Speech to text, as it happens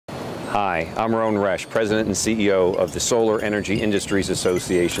Hi, I'm Resch, President and CEO of the Solar Energy Industries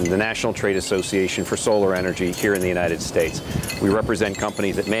Association, the National Trade Association for Solar Energy here in the United States. We represent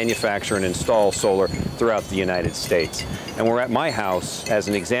companies that manufacture and install solar throughout the United States. And we're at my house as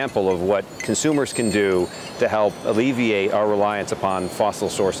an example of what consumers can do to help alleviate our reliance upon fossil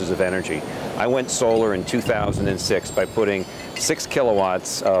sources of energy. I went solar in 2006 by putting 6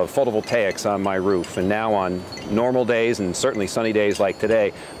 kilowatts of photovoltaics on my roof, and now on normal days and certainly sunny days like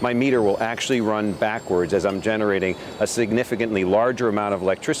today, my meter will actually run backwards as I'm generating a significantly larger amount of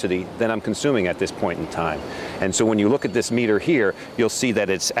electricity than I'm consuming at this point in time. And so when you look at this meter here, you'll see that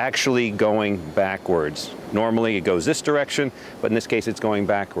it's actually going backwards. Normally it goes this direction, but in this case it's going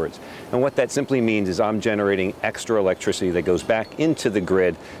backwards. And what that simply means is I'm generating extra electricity that goes back into the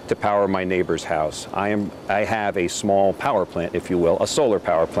grid to power my neighbor's house. I have a small power plant, if you will, a solar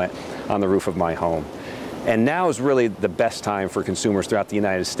power plant on the roof of my home. And now is really the best time for consumers throughout the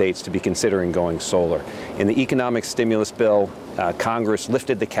United States to be considering going solar. In the economic stimulus bill, Congress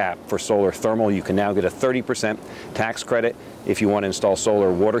lifted the cap for solar thermal. You can now get a 30% tax credit if you want to install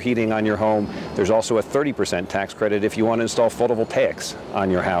solar water heating on your home. There's also a 30% tax credit if you want to install photovoltaics on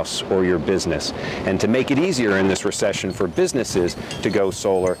your house or your business. And to make it easier in this recession for businesses to go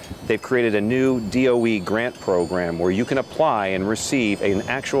solar, they've created a new DOE grant program where you can apply and receive an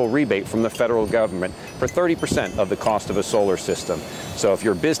actual rebate from the federal government for 30% of the cost of a solar system. So if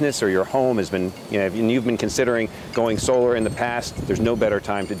your business or your home has been, and you've been considering going solar in the past, there's no better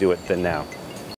time to do it than now.